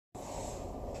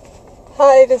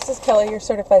Hi, this is Kelly, your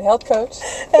certified health coach.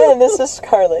 And this is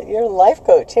Scarlett, your life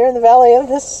coach here in the Valley of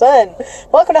the Sun.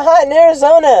 Welcome to Hot in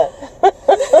Arizona.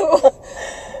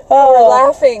 We're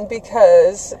laughing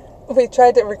because we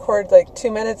tried to record like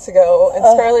 2 minutes ago, and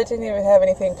Scarlett didn't even have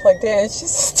anything plugged in. She's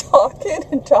just talking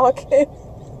and talking.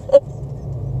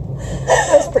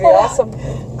 That's pretty awesome.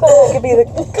 Glad I could be the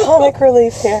comic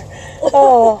relief here.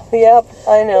 Oh, yep,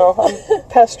 I know. I'm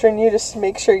pestering you just to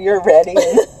make sure you're ready.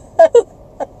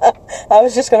 I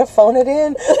was just going to phone it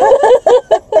in.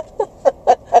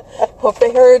 Hope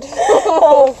they heard.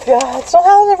 Oh, God. So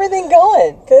how's everything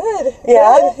going? Good.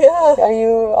 Yeah? Good, yeah. Are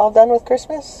you all done with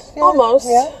Christmas? Yeah? Almost.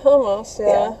 Yeah? Almost,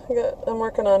 yeah. I'm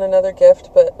working on another gift,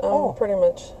 but I'm pretty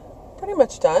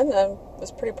much done. I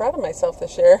was pretty proud of myself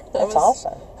this year. That's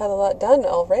awesome. Had a lot done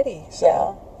already.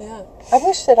 So, yeah. I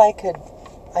wish that I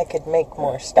could make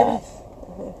more stuff.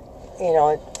 Mm-hmm. You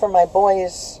know, for my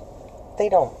boys, they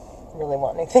don't really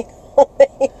want anything.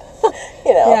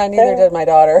 You know. Yeah, neither did my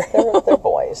daughter. they're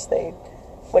boys.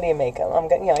 What do you make them?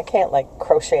 I can't like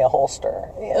crochet a holster.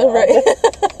 You know? Right.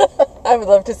 I would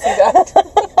love to see that.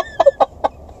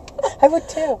 I would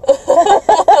too.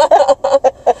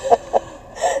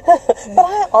 But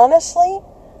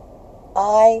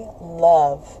I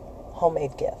love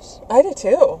homemade gifts. I do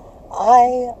too.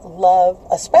 I love,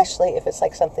 especially if it's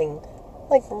like something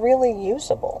like really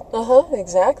usable.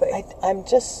 Exactly. I'm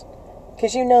just,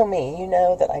 because you know me, you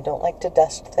know that I don't like to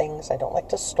dust things. I don't like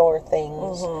to store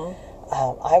things. Mm-hmm.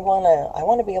 I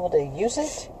wanna be able to use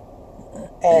it,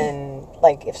 and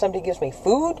like if somebody gives me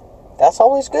food, that's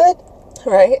always good.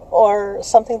 Right. Or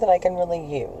something that I can really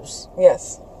use.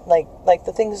 Yes. Like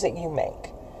the things that you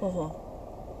make.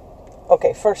 Mm-hmm.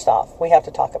 Okay, first off, we have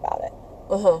to talk about it.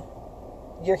 Uh-huh.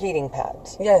 Your heating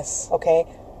pads. Yes. Okay.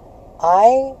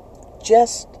 I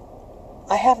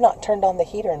have not turned on the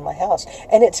heater in my house.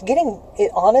 And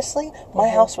honestly, my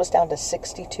house was down to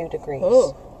 62 degrees.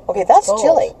 Ooh, okay, that's cold.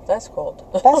 chilly. That's cold.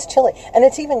 That's chilly. And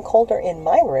it's even colder in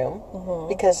my room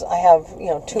because I have,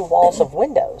 2 walls of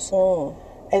windows.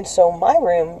 And so my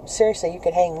room, seriously, you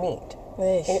could hang meat.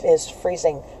 Eesh. It is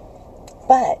freezing.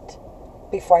 But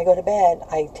before I go to bed,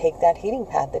 I take that heating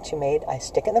pad that you made, I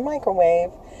stick it in the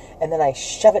microwave, and then I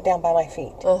shove it down by my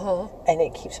feet. And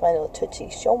it keeps my little tootsie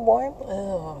so warm.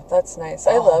 Oh, that's nice.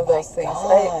 I love those things.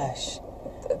 Gosh.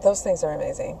 Those things are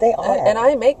amazing. They are. And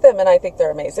I make them, and I think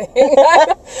they're amazing.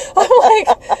 I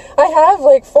have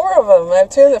like 4 of them. I have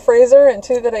 2 in the freezer and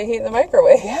 2 that I heat in the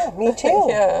microwave. Yeah, me too.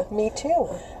 Yeah. Me too.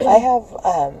 I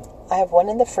have one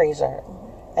in the freezer,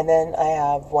 and then I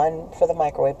have one for the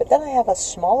microwave, but then I have a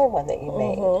smaller one that you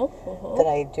made that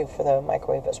I do for the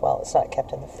microwave as well. It's not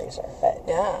kept in the freezer, but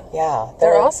yeah,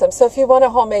 they're awesome. So if you want a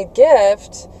homemade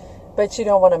gift, but you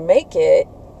don't want to make it,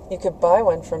 you could buy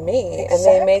one from me, and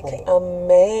they make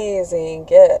amazing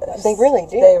gifts. They really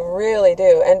do. They really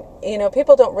do. And,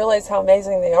 people don't realize how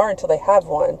amazing they are until they have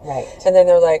one. Right. And then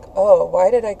they're like, oh, why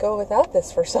did I go without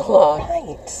this for so long?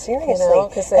 Right, seriously.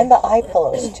 And the eye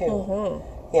pillows, too.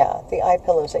 Yeah, the eye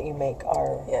pillows that you make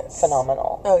are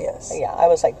phenomenal. Oh, yes. Yeah, I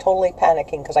was like totally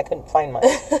panicking because I couldn't find mine.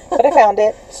 But I found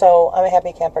it, so I'm a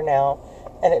happy camper now.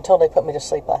 And it totally put me to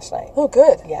sleep last night. Oh,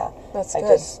 good. Yeah. That's good. I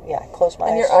just, closed my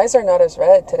eyes. And your eyes are not as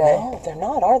red today. No, they're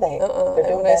not, are they? They're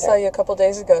doing better. I saw you a couple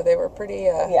days ago, they were pretty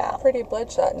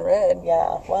bloodshot and red.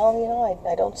 Yeah. Well,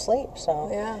 I don't sleep, so.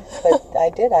 Yeah. But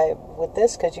with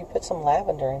this, because you put some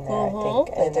lavender in there, I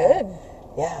think. I did.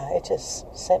 Yeah, it just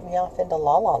sent me off into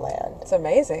La La Land. It's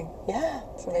amazing. Yeah.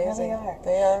 It's amazing. They really are.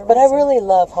 They are amazing. But I really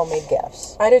love homemade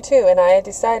gifts. I do too, and I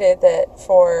decided that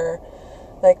for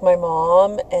like my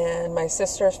mom and my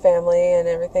sister's family and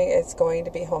everything, it's going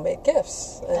to be homemade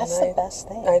gifts. And that's the best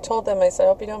thing. I told them, I said, I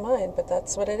hope you don't mind, but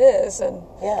that's what it is. And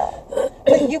yeah.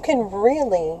 But you can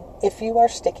really, if you are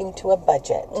sticking to a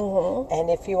budget,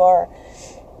 and if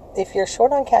you're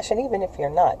short on cash, and even if you're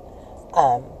not,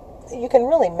 you can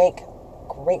really make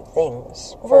great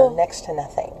things for next to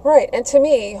nothing. Right. And to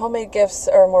me, homemade gifts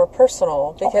are more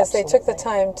personal because they took the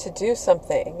time to do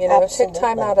something. Took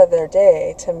time out of their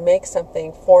day to make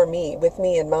something for me, with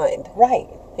me in mind. Right.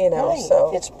 Right.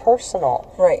 So it's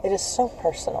personal. Right. It is so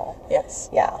personal. Yes.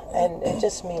 Yeah. And it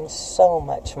just means so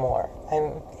much more.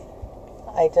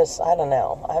 I don't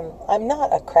know. I'm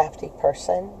not a crafty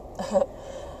person.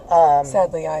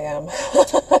 Sadly, I am.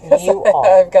 You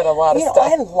are. I've got a lot of stuff.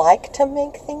 I like to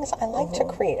make things. I like to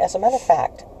create. As a matter of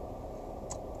fact,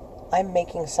 I'm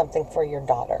making something for your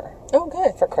daughter. Oh,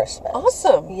 good. For Christmas.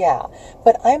 Awesome. Yeah.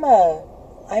 But I'm an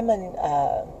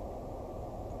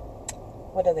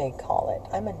what do they call it?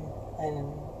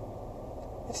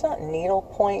 It's not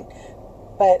needlepoint,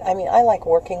 but I mean, I like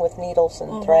working with needles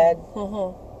and thread.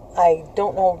 I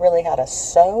don't know really how to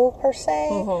sew per se.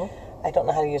 I don't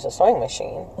know how to use a sewing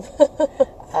machine.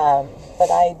 But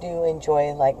I do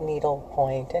enjoy like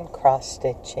needlepoint and cross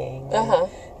stitching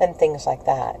and things like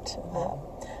that.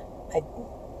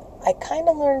 I kind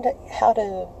of learned how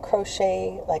to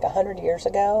crochet like 100 years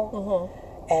ago.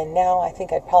 And now I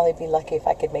think I'd probably be lucky if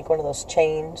I could make one of those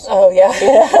chains. Oh, yeah.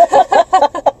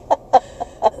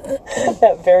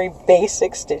 That very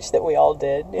basic stitch that we all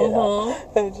did, you know.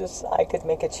 I could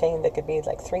make a chain that could be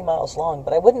like 3 miles long,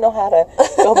 but I wouldn't know how to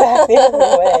go back the other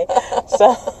way.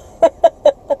 So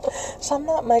I'm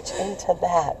not much into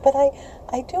that, but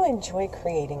I do enjoy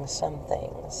creating some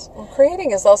things. Well,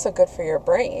 creating is also good for your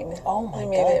brain. Oh my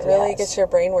God, it really gets your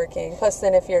brain working. Plus,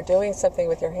 then if you're doing something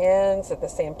with your hands at the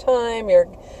same time,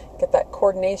 get that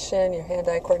coordination, your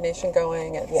hand-eye coordination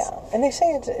going. And they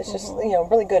say it's just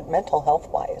really good mental health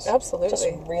wise. Absolutely, just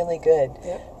really good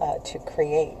to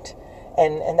create,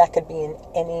 and that could be in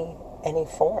any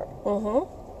form.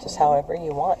 Just however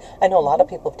you want. I know a lot of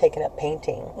people have taken up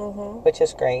painting, which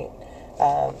is great.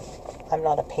 I'm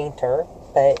not a painter,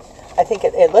 but I think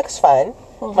it looks fun.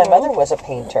 My mother was a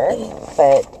painter,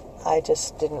 but I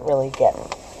just didn't really get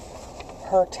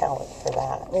her talent for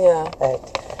that. Yeah. But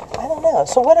I don't know.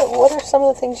 So what are some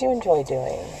of the things you enjoy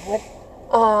doing?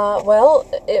 Well,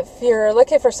 if you're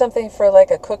looking for something for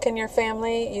like a cook in your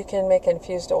family, you can make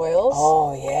infused oils.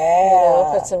 Oh,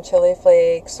 yeah. Put some chili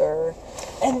flakes or,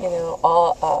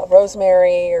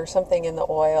 rosemary or something in the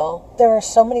oil. There are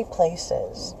so many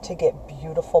places to get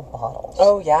beautiful bottles.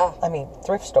 Oh, yeah. I mean,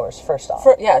 thrift stores, first off.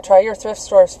 Try your thrift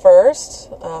stores first,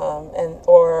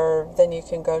 or then you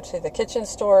can go to the kitchen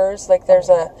stores. Like there's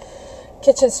a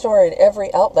kitchen store in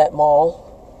every outlet mall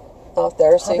out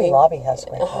there. So Hobby Lobby has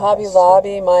great Hobby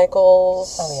Lobby,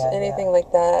 Michael's, anything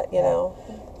like that, you know.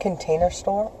 Container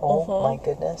Store, my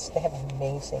goodness, they have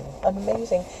amazing.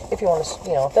 If you want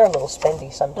to, they're a little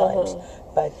spendy sometimes,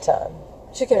 but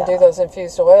you can do those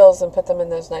infused oils and put them in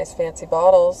those nice fancy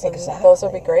bottles. And exactly. Those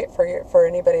will be great for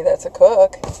anybody that's a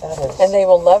cook. That is. And they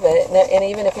will love it. And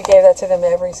even if you gave that to them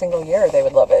every single year, they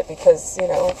would love it because,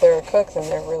 if they're a cook, then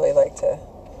they really like to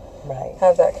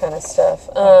have that kind of stuff.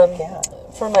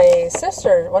 For my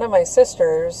sister, one of my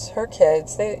sisters, her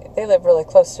kids, they live really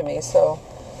close to me, so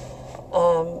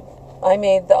I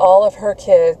made all of her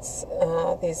kids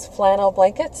these flannel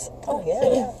blankets. Oh,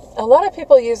 yeah. A lot of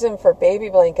people use them for baby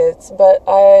blankets, but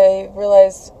I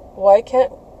realized, why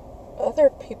can't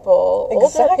older people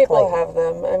have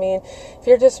them? I mean, if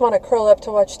you just want to curl up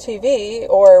to watch TV,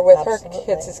 or with her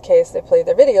kids' case, they play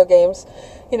their video games,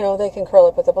 they can curl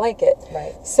up with a blanket.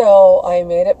 Right. So I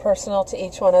made it personal to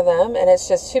each one of them, and it's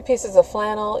just 2 pieces of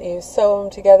flannel. You sew them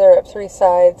together up 3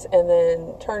 sides, and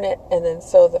then turn it, and then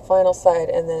sew the final side,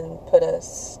 and then put a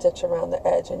stitch around the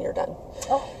edge, and you're done.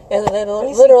 Oh, and it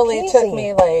literally took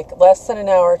me like less than an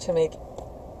hour to make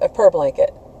a per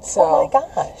blanket. So, oh my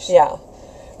gosh. Yeah.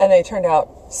 And they turned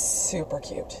out super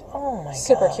cute. Oh my god.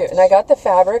 Super cute. And I got the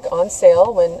fabric on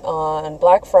sale on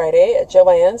Black Friday at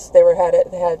Joann's. They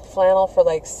had flannel for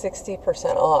like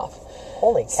 60% off.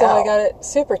 Holy cow. So I got it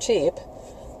super cheap.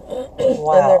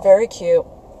 Wow. And they're very cute.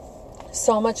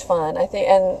 So much fun, I think.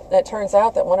 And it turns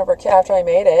out that one of her kids, after I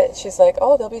made it, she's like,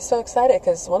 "Oh, they'll be so excited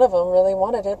because one of them really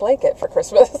wanted a blanket for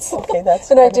Christmas." Okay, that's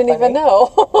and I didn't even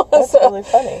know. That's really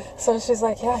funny. So she's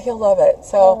like, "Yeah, he'll love it."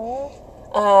 So.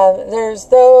 Aww. There's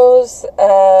those.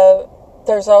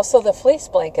 There's also the fleece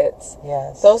blankets.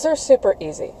 Yes. Those are super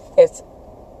easy.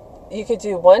 You could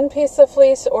do 1 piece of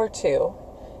fleece or 2,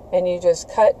 and you just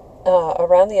cut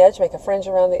around the edge, make a fringe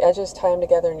around the edges, tie them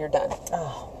together, and you're done.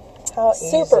 Oh, how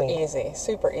easy.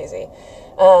 Super easy.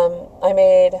 I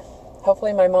made,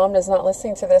 hopefully my mom is not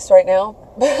listening to this right now,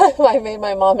 I made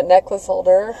my mom a necklace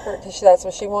holder. That's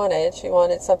what she wanted. She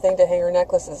wanted something to hang her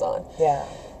necklaces on. Yeah.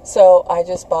 So I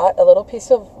just bought a little piece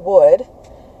of wood,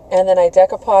 and then I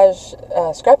decoupage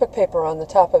scrapbook paper on the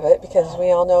top of it because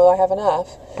we all know I have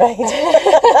enough. Right.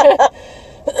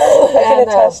 I can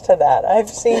attest to that. I've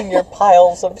seen your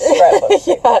piles of scrapbook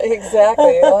paper. Yeah,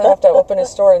 exactly. I'll have to open a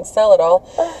store and sell it all.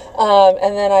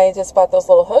 And then I just bought those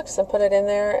little hooks and put it in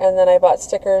there, and then I bought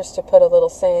stickers to put a little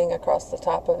saying across the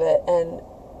top of it, and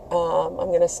I'm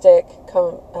going to stick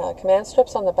command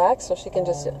strips on the back so she can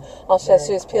all she has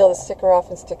to do is peel the sticker off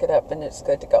and stick it up, and it's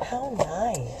good to go. How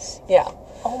nice. Yeah.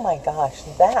 Oh my gosh,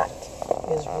 that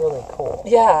is really cool.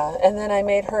 Yeah, and then I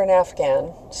made her an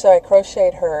Afghan. So I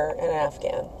crocheted her an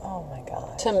Afghan. Oh my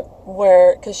gosh.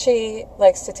 Because she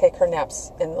likes to take her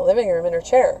naps in the living room in her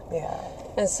chair. Yeah.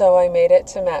 And so I made it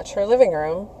to match her living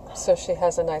room, so she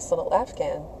has a nice little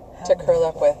Afghan to curl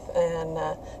up with. And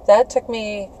that took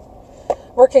me...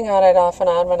 Working on it off and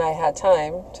on when I had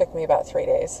time took me about 3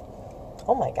 days.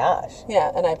 Oh my gosh. Yeah,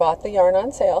 and I bought the yarn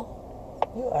on sale.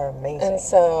 You are amazing. And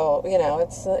so, you know,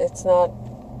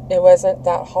 it wasn't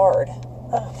that hard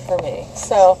for me.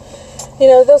 So, you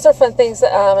know, those are fun things.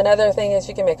 Another thing is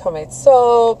you can make homemade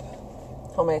soap,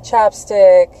 homemade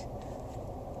chapstick,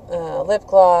 lip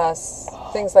gloss,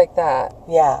 things like that.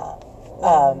 Yeah.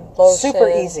 Super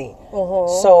easy.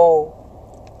 Mm-hmm. So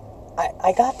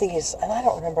I got these, and I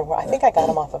don't remember where. I think I got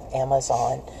them off of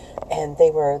Amazon, and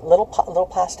they were little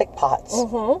plastic pots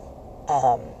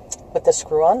with the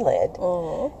screw-on lid,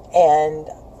 and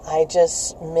I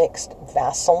just mixed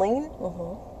Vaseline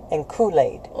and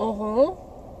Kool-Aid,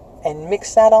 and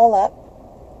mixed that all up.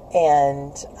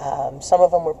 And some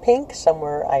of them were pink,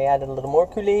 I added a little more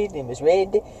Kool-Aid, it was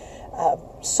red.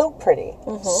 So pretty.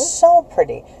 So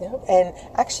pretty. Yep. And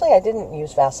actually, I didn't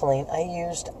use Vaseline. I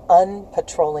used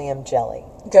unpetroleum jelly.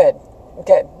 Good.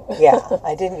 Yeah,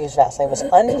 I didn't use Vaseline. It was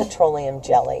unpetroleum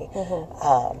jelly,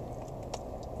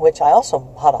 which I also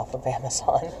bought off of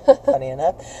Amazon, funny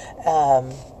enough,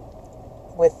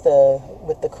 with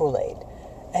the Kool-Aid.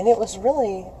 And it was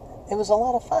a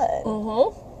lot of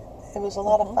fun. It was a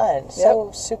lot of fun.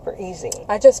 So super easy.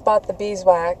 I just bought the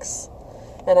beeswax,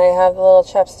 and I have the little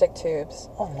chapstick tubes.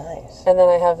 Oh, nice. And then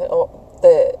I have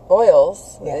the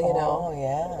oils,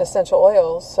 essential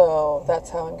oils. So that's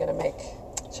how I'm going to make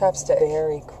chapstick.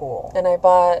 Very cool. And I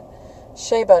bought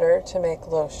shea butter to make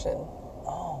lotion.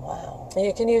 Oh, wow. And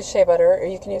you can use shea butter or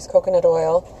you can use coconut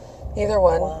oil. Either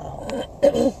one. Wow.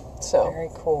 So very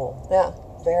cool. Yeah.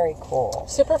 Very cool.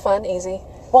 Super fun, easy.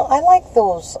 Well, I like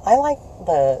those. I like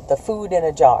the food in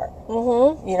a jar.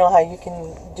 Mm-hmm. You know how you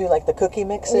can do like the cookie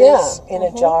mixes in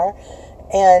a jar,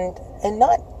 and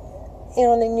not, you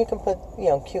know, and then you can put, you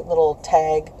know, cute little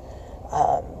tag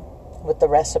with the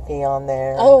recipe on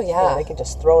there. Oh yeah. You know, they can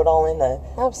just throw it all in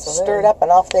Absolutely. Stir it up, and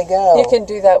off they go. You can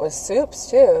do that with soups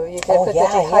too. You can put the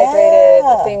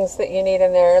dehydrated things that you need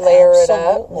in there, layer it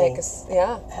up,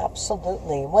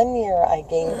 Absolutely. One year I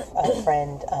gave a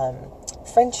friend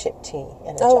friendship tea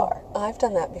in a jar. I've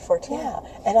done that before too. Yeah,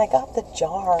 and I got the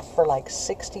jar for like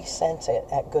 60 cents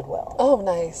at Goodwill. Oh,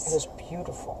 nice. It was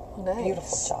beautiful. Nice.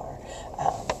 Beautiful jar.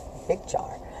 Big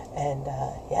jar. And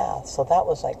so that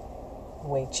was like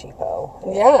way cheapo.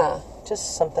 Yeah.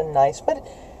 Just something nice. But,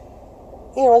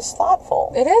 you know, it's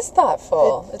thoughtful. It is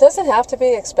thoughtful. It doesn't have to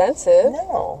be expensive.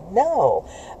 No.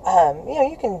 You know,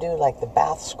 you can do like the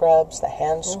bath scrubs, the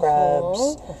hand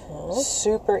scrubs.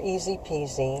 Super easy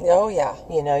peasy. Oh, yeah.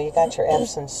 You know, you got your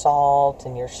Epsom salt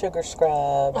and your sugar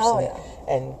scrubs.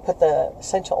 And put the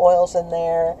essential oils in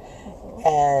there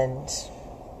and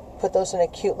put those in a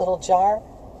cute little jar.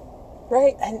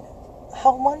 Right. And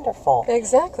how wonderful.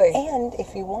 Exactly. And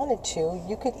if you wanted to,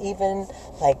 you could even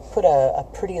like put a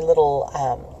pretty little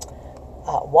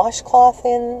washcloth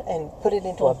in and put it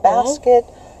into a basket.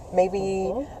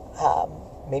 Maybe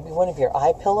one of your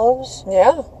eye pillows.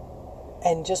 Yeah.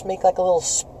 And just make like a little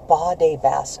spa day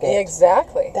basket.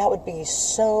 Exactly. That would be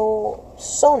so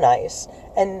nice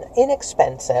and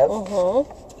inexpensive.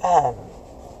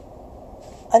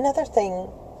 Another thing,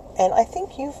 and I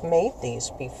think you've made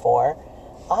these before.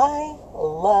 I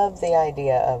love the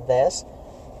idea of this.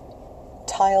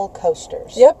 Tile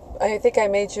coasters. Yep. I think I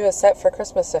made you a set for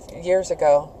Christmas years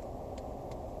ago.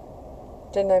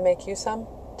 Didn't I make you some?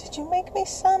 Did you make me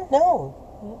some? No.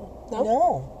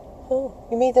 No. Oh.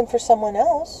 You made them for someone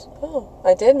else. Oh,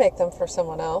 I did make them for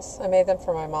someone else. I made them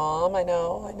for my mom. I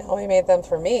know. I made them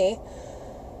for me.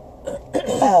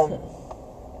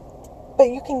 But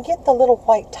you can get the little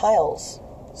white tiles.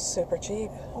 Super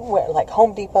cheap. Like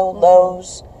Home Depot,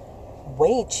 Lowe's,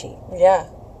 way cheap. Yeah.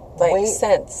 Like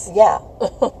cents. Yeah.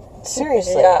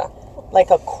 Seriously. Yeah. Like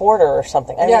 $0.25 or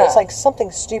something. I mean, it's like something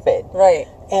stupid. Right.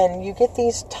 And you get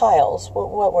these tiles.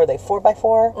 What were they,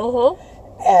 4x4?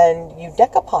 And you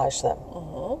decoupage them.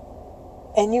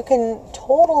 And you can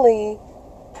totally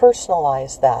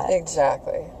personalize that.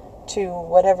 Exactly. To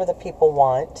whatever the people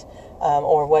want.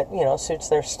 Or what, you know, suits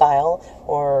their style,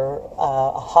 or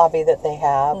a hobby that they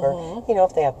have, or, you know,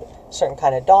 if they have certain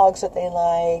kind of dogs that they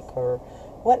like, or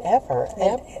whatever. Yep.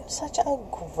 And it's such a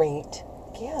great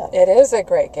gift. It is a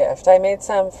great gift. I made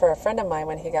some for a friend of mine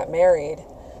when he got married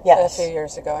a few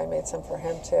years ago. I made some for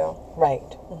him too. Right.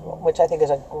 Which I think is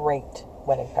a great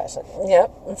wedding present. Yep.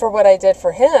 And for what I did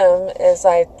for him is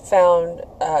I found,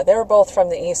 they were both from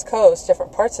the East Coast,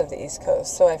 different parts of the East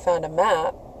Coast. So I found a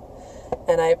map,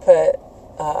 and I put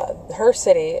her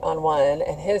city on one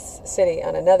and his city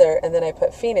on another, and then I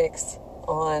put Phoenix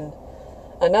on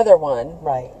another one.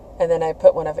 Right. And then I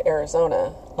put one of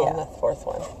Arizona on the fourth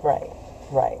one.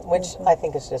 Right. Which I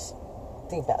think is just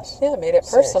the best. Yeah, made it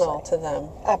personal to them.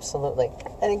 Absolutely.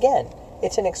 And again,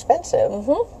 it's inexpensive,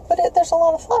 but there's a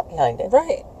lot of thought behind it.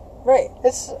 Right.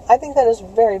 I think that is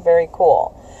very, very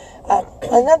cool.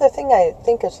 Another thing I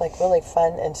think is like really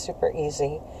fun and super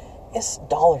easy is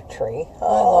Dollar Tree. I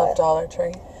love Dollar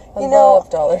Tree. I love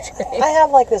Dollar Tree. I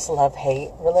have like this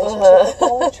love-hate relationship with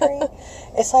Dollar Tree.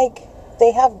 It's like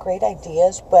they have great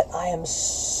ideas, but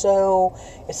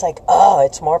it's like, oh,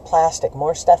 it's more plastic,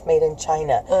 more stuff made in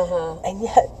China. And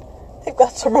yet they've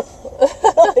got some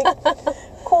really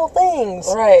cool things.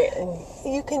 Right.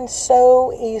 You can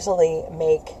so easily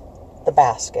make the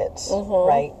baskets,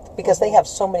 right? Because they have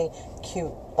so many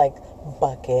cute, like,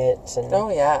 buckets and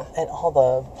and all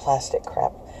the plastic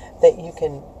crap that you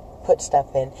can put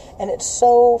stuff in. And it's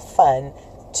so fun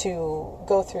to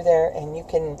go through there, and you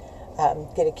can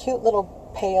get a cute little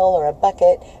pail or a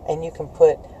bucket, and you can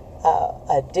put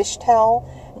a dish towel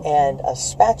and a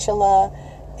spatula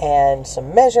and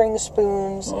some measuring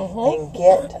spoons, and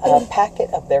get a packet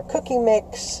of their cookie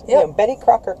mix, Betty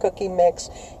Crocker cookie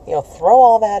mix, throw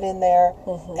all that in there,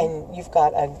 and you've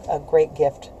got a great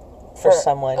gift for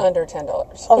someone. Under $10.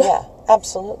 Oh, yeah,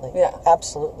 absolutely. Yeah.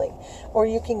 Absolutely. Or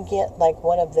you can get like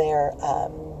one of their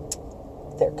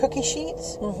cookie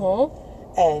sheets,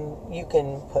 and you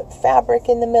can put fabric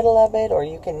in the middle of it, or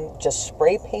you can just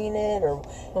spray paint it,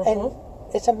 and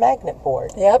it's a magnet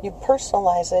board. Yep. You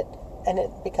personalize it, and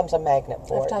it becomes a magnet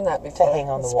board. I've done that before. To hang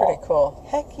on the wall. It's pretty cool.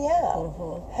 Heck yeah.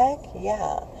 Heck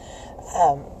yeah.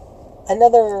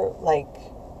 Another, like,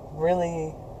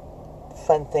 really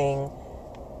fun thing,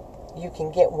 you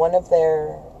can get one of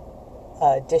their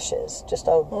dishes, just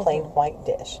a plain white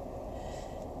dish.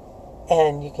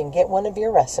 And you can get one of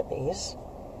your recipes.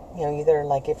 Either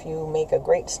like if you make a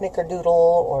great snickerdoodle,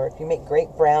 or if you make great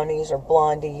brownies or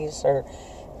blondies,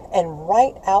 and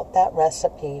write out that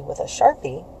recipe with a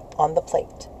Sharpie on the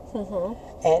plate.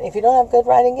 And if you don't have good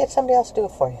writing, get somebody else to do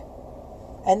it for you.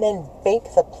 And then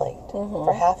bake the plate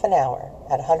for half an hour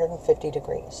at 150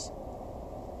 degrees.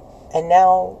 And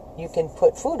now you can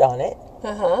put food on it,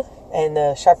 and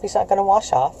the Sharpie's not going to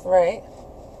wash off. Right.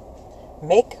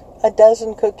 Make a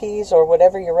dozen cookies or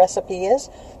whatever your recipe is,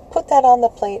 put that on the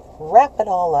plate, wrap it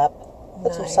all up,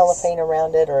 put some cellophane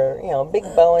around it, or, a big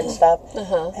bow and stuff,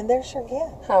 and there's your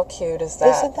gift. How cute is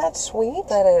that? Isn't that sweet?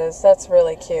 That is. That's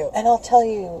really cute. And I'll tell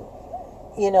you,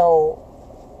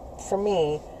 for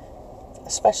me,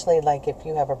 especially like if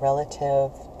you have a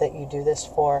relative that you do this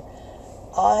for,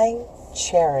 I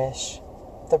cherish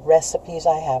the recipes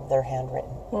I have. They're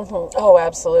handwritten. Oh,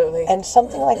 absolutely. And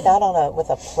something like that with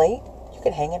a plate, you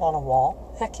can hang it on a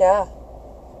wall. Heck yeah.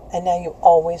 And now you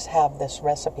always have this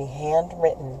recipe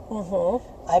handwritten.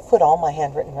 I put all my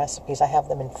handwritten recipes, I have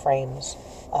them in frames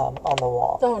on the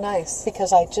wall. Oh, nice.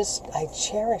 Because I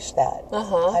cherish that.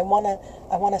 I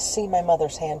want to see my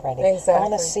mother's handwriting. Exactly. I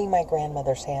want to see my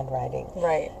grandmother's handwriting.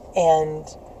 Right. And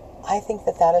I think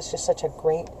that is just such a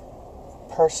great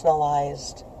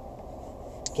personalized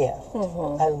gift.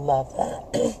 I love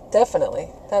that. Definitely.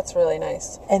 That's really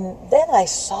nice. And then I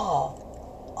saw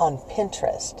on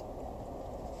Pinterest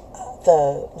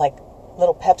the like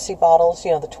little Pepsi bottles, the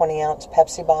 20-ounce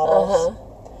Pepsi bottles,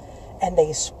 and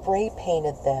they spray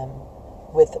painted them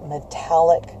with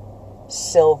metallic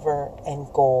silver and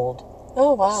gold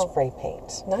spray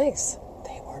paints. Nice.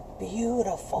 They were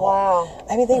beautiful. Wow.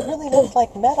 I mean, they really looked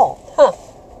like metal.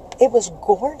 It was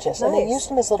gorgeous. Nice. And they used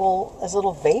them as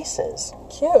little vases.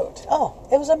 Cute. Oh,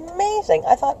 it was amazing.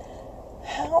 I thought,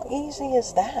 how easy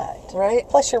is that? Right.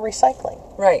 Plus you're recycling.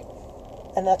 Right.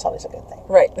 And that's always a good thing.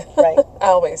 Right. Right.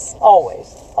 Always.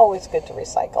 Always good to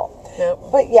recycle. Yep.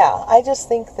 But yeah, I just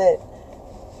think that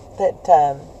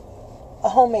a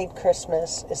homemade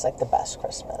Christmas is like the best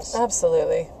Christmas.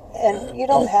 Absolutely. And you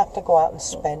don't have to go out and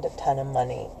spend a ton of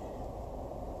money.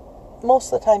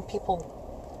 Most of the time people,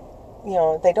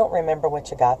 they don't remember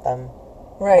what you got them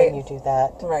when you do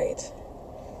that. Right.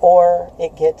 Or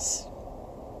it gets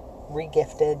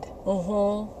regifted.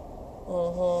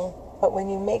 But when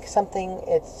you make something,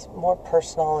 it's more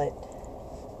personal.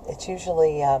 It's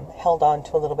usually held on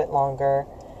to a little bit longer.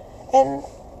 And,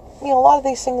 a lot of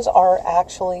these things are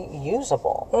actually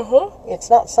usable. It's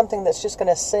not something that's just going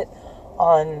to sit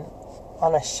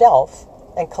on a shelf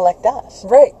and collect dust.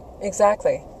 Right.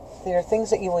 Exactly. There are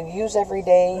things that you will use every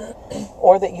day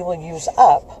or that you will use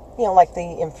up, like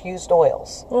the infused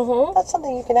oils. That's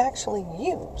something you can actually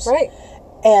use. Right.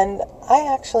 And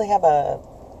I actually have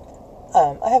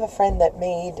I have a friend that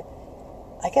made,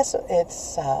 I guess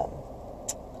it's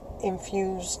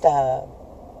infused, I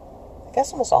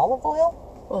guess it was olive oil.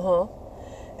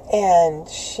 And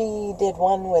she did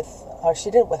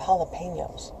it with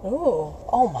jalapenos. Ooh.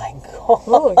 Oh my God.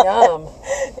 Ooh, yum.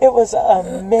 It was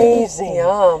amazing.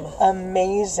 Yum.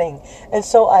 Amazing. And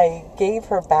so I gave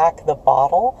her back the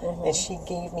bottle, and she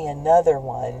gave me another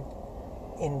one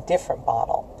in different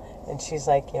bottle. And she's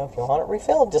like, if you want it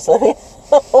refilled, just let me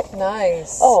know.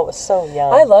 Nice. Oh, it was so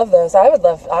yum. I love those. I would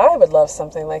love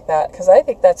something like that, because I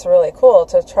think that's really cool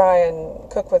to try and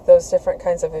cook with those different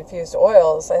kinds of infused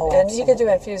oils. And you could do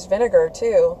infused vinegar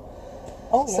too.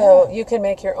 Oh, yeah. So you can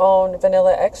make your own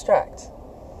vanilla extract.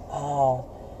 Oh.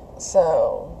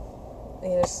 So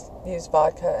you just use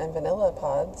vodka and vanilla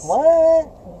pods. What?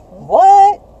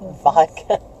 What?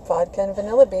 Vodka? Vodka and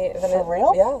vanilla bean. For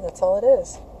real? Yeah, that's all it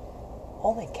is.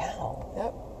 Holy cow.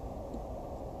 Yep.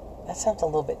 That sounds a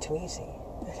little bit too easy.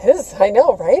 It is. I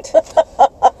know, right?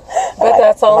 But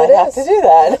that's all it is. I might have to do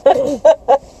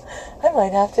that. I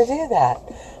might have to do that.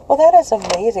 Well, that is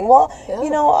amazing. Well,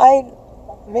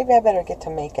 maybe I better get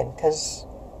to making, because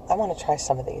I want to try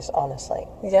some of these, honestly.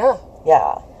 Yeah.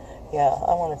 Yeah,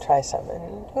 I want to try some.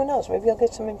 And who knows, maybe you'll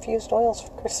get some infused oils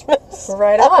for Christmas.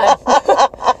 Right on.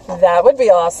 That would be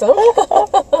awesome.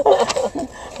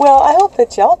 Well, I hope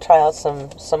that y'all try out some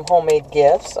homemade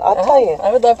gifts. I'll tell you.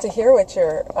 I would love to hear what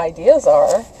your ideas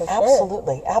are.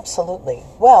 Absolutely, sure. Absolutely.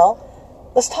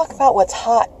 Well, let's talk about what's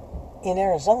hot in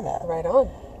Arizona. Right on.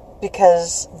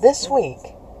 Because this week,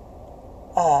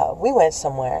 we went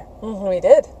somewhere. We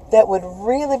did. That would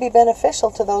really be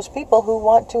beneficial to those people who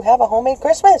want to have a homemade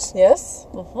Christmas. Yes.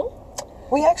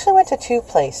 We actually went to 2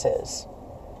 places.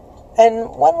 And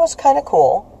one was kind of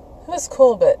cool. It was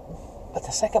cool, but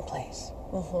the second place.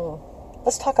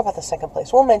 Let's talk about the second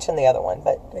place. We'll mention the other one,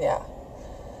 but... Yeah.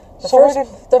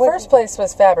 The first place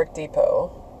was Fabric Depot,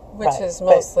 which is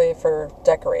mostly for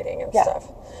decorating and stuff.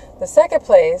 The second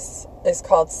place is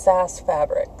called SAS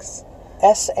Fabrics.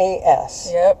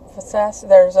 SAS. Yep, SAS.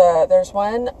 There's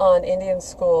one on Indian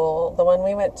School. The one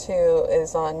we went to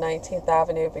is on 19th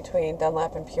Avenue between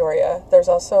Dunlap and Peoria. There's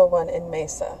also one in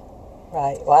Mesa.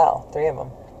 Right. Wow. 3 of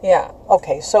them. Yeah.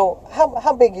 Okay. So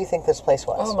how big do you think this place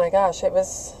was? Oh my gosh, it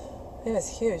was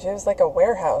huge. It was like a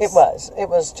warehouse. It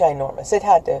was ginormous. It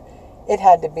had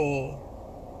to be.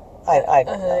 I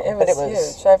don't know. It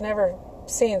was huge. I've never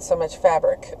seen so much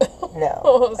fabric.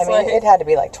 No. It had to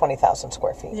be like 20,000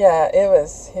 square feet. Yeah, it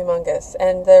was humongous.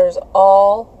 And there's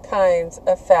all kinds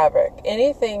of fabric.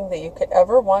 Anything that you could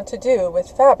ever want to do with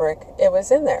fabric, it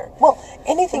was in there. Well,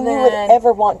 anything you would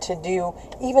ever want to do,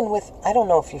 even with, I don't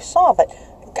know if you saw, but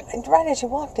right as you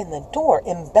walked in the door,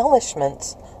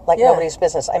 embellishments like nobody's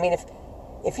business.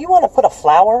 If you want to put a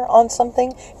flower on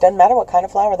something, doesn't matter what kind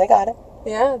of flower, they got it.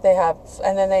 Yeah, they have.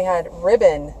 And then they had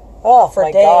ribbon. Oh, for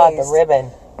my days. God, the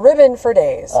ribbon. Ribbon for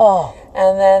days. Oh.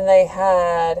 And then they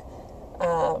had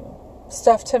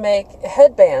stuff to make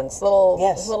headbands, little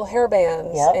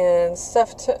hairbands, and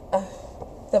stuff to...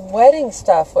 the wedding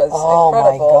stuff was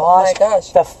incredible. Oh, my gosh.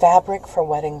 The fabric for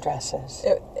wedding dresses.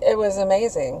 It was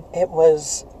amazing. It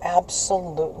was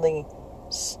absolutely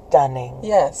stunning.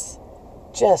 Yes.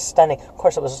 Just stunning. Of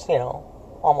course, it was,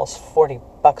 almost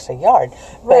 $40 a yard.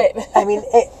 But,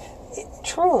 right.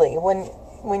 Truly,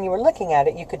 when you were looking at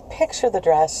it, you could picture the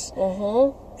dress.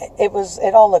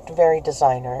 It all looked very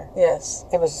designer. Yes.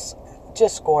 It was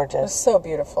just gorgeous. It was so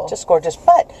beautiful. Just gorgeous.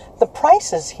 But the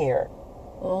prices here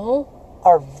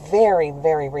are very,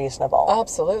 very reasonable.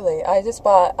 Absolutely. I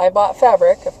bought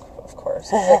fabric, of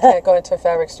course. I can't go into a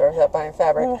fabric store without buying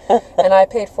fabric. And I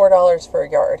paid $4 for a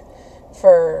yard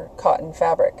for cotton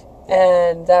fabric.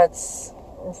 And that's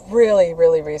really,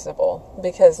 really reasonable,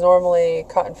 because normally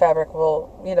cotton fabric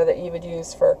that you would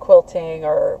use for quilting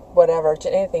or whatever,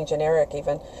 anything generic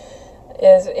even,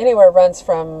 runs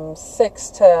from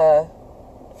 $6 to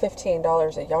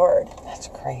 $15 a yard. That's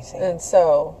crazy. And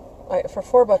so for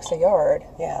 $4 a yard,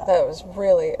 that was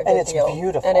really a good deal. And it's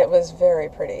beautiful. And it was very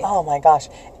pretty. Oh my gosh.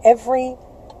 Every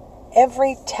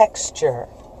texture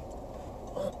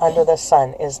under the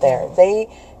sun is there.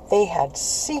 They had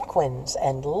sequins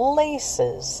and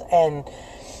laces and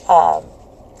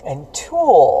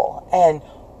tulle and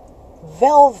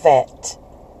velvet.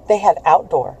 They had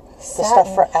outdoor. Satin. The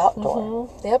stuff for outdoor.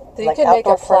 Yep. You could make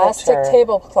a plastic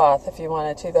tablecloth if you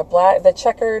wanted to. The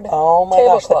checkered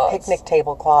tablecloth. The picnic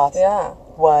tablecloth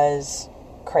was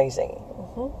crazy.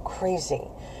 Crazy.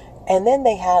 And then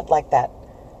they had like that,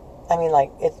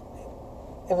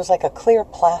 it was like a clear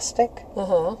plastic.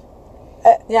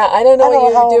 I don't know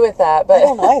what you would do with that, but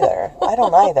I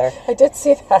don't either. I did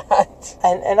see that.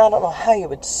 And I don't know how you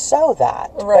would sew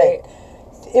that. Right. But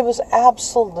it was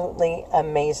absolutely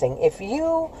amazing. If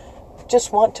you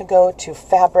just want to go to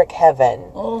fabric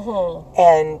heaven.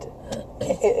 And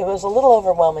it was a little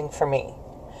overwhelming for me,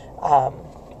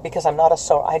 because I'm not a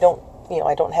sewer. I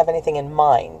don't have anything in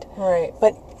mind. Right.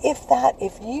 But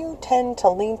if you tend to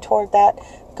lean toward that,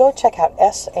 go check out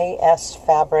SAS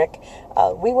Fabric.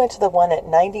 We went to the one at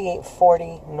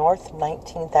 9840 North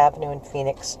 19th Avenue in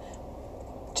Phoenix.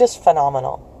 Just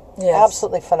phenomenal. Yes.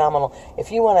 Absolutely phenomenal.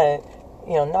 If you want to,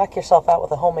 knock yourself out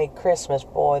with a homemade Christmas,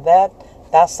 boy,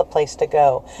 that's the place to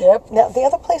go. Yep. Now, the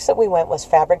other place that we went was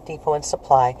Fabric Depot and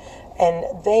Supply, and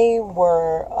they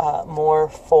were more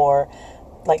for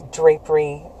like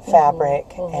drapery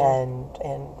fabric and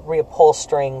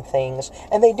reupholstering things.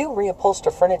 And they do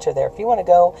reupholster furniture there. If you want to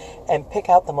go and pick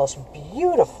out the most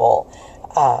beautiful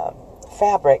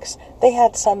fabrics, they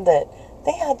had some that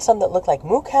looked like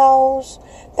moo cows.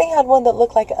 They had one that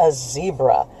looked like a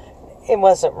zebra. It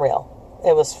wasn't real.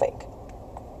 It was fake.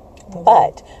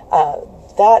 But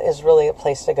that is really a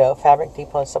place to go, Fabric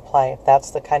Depot and Supply, if that's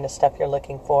the kind of stuff you're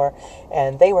looking for.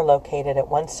 And they were located at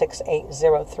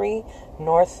 16803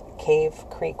 North Cave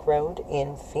Creek Road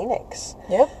in Phoenix.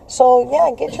 Yep. So,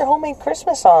 yeah, get your homemade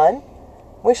Christmas on.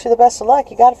 Wish you the best of luck.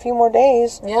 You got a few more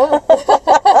days. Yeah.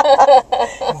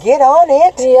 Get on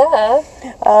it. Yeah.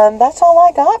 That's all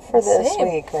I got for this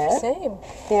week, man. Same.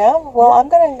 Yeah. Well,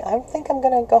 I think I'm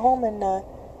gonna go home and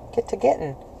get to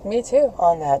getting. Me too.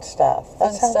 On that stuff.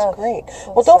 That sounds great.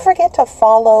 Well, don't forget to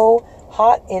follow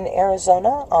Hot in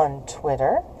Arizona on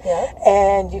Twitter. Yeah.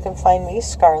 And you can find me,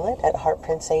 Scarlett, at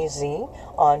HeartPrinceAZ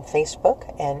on Facebook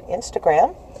and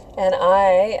Instagram. And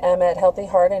I am at Healthy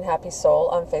Heart and Happy Soul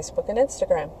on Facebook and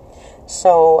Instagram.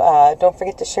 So don't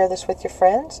forget to share this with your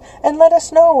friends. And let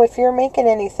us know if you're making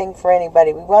anything for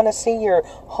anybody. We want to see your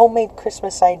homemade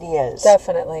Christmas ideas.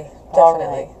 Definitely. All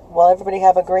right. Well, everybody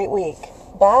have a great week.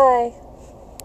 Bye.